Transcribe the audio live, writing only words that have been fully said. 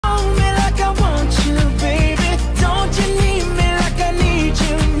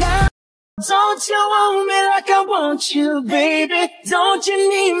Don't you want me like I want you, baby? Don't you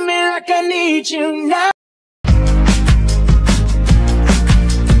need me like I need you now?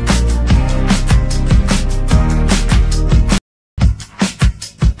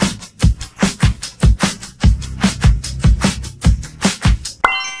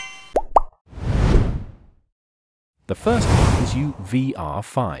 The first one is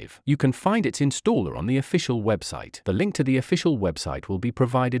UVR5. You can find its installer on the official website. The link to the official website will be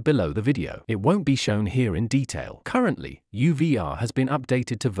provided below the video. It won't be shown here in detail. Currently, UVR has been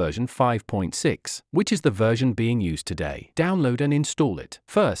updated to version 5.6, which is the version being used today. Download and install it.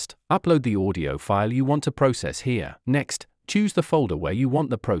 First, upload the audio file you want to process here. Next, choose the folder where you want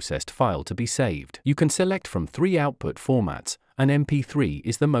the processed file to be saved. You can select from 3 output formats, and MP3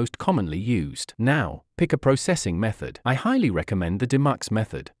 is the most commonly used. Now, pick a processing method. I highly recommend the demux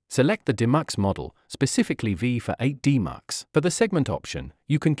method. Select the demux model, specifically V for 8 demux. For the segment option,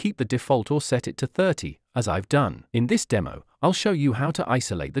 you can keep the default or set it to 30, as I've done. In this demo, I'll show you how to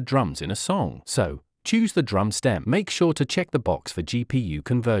isolate the drums in a song. So, choose the drum stem. Make sure to check the box for GPU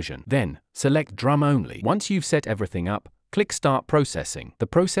conversion. Then, select drum only. Once you've set everything up, click Start Processing. The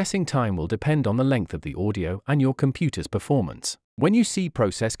processing time will depend on the length of the audio and your computer's performance. When you see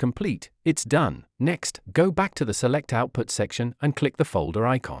Process Complete, it's done. Next, go back to the Select Output section and click the folder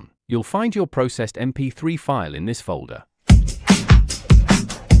icon. You'll find your processed MP3 file in this folder.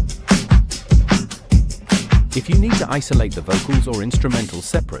 If you need to isolate the vocals or instrumentals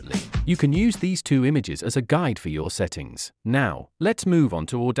separately, you can use these 2 images as a guide for your settings. Now, let's move on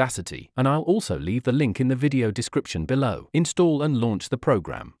to Audacity, and I'll also leave the link in the video description below. Install and launch the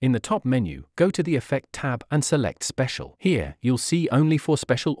program. In the top menu, go to the Effect tab and select Special. Here, you'll see only for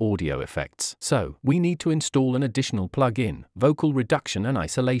special audio effects. So, we need to install an additional plugin, Vocal Reduction and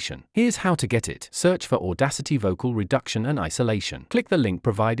Isolation. Here's how to get it. Search for Audacity Vocal Reduction and Isolation. Click the link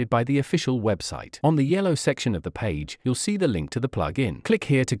provided by the official website. On the yellow section of the page, you'll see the link to the plugin. Click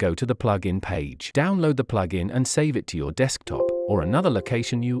here to go to the plugin page. Download the plugin and save it to your desktop or another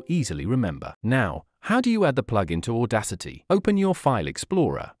location you easily remember. Now, how do you add the plugin to Audacity? Open your File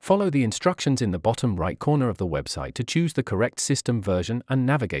Explorer. Follow the instructions in the bottom right corner of the website to choose the correct system version and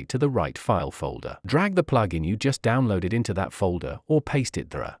navigate to the right file folder. Drag the plugin you just downloaded into that folder or paste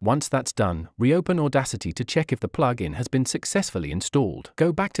it there. Once that's done, reopen Audacity to check if the plugin has been successfully installed.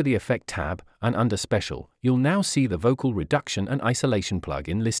 Go back to the Effect tab, and under Special, you'll now see the Vocal Reduction and Isolation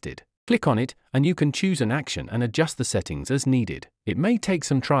plugin listed. Click on it, and you can choose an action and adjust the settings as needed. It may take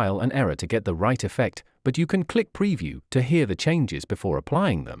some trial and error to get the right effect, but you can click Preview to hear the changes before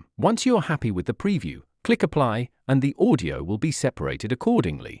applying them. Once you're happy with the preview, click Apply, and the audio will be separated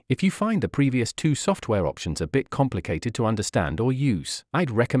accordingly. If you find the previous 2 software options a bit complicated to understand or use,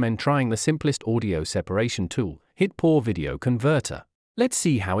 I'd recommend trying the simplest audio separation tool, HitPaw Video Converter. Let's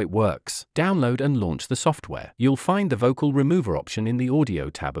see how it works. Download and launch the software. You'll find the Vocal Remover option in the Audio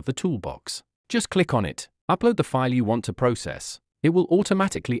tab of the toolbox. Just click on it. Upload the file you want to process. It will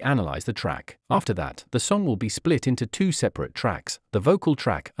automatically analyze the track. After that, the song will be split into 2 separate tracks, the vocal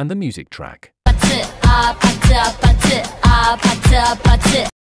track and the music track.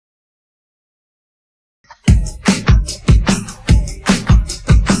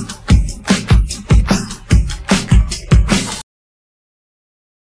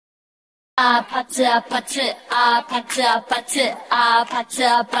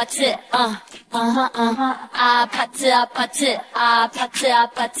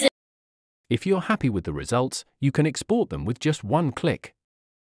 If you're happy with the results, you can export them with just 1 click.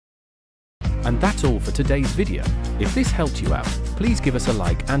 And that's all for today's video. If this helped you out, please give us a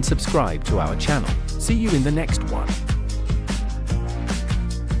like and subscribe to our channel. See you in the next one.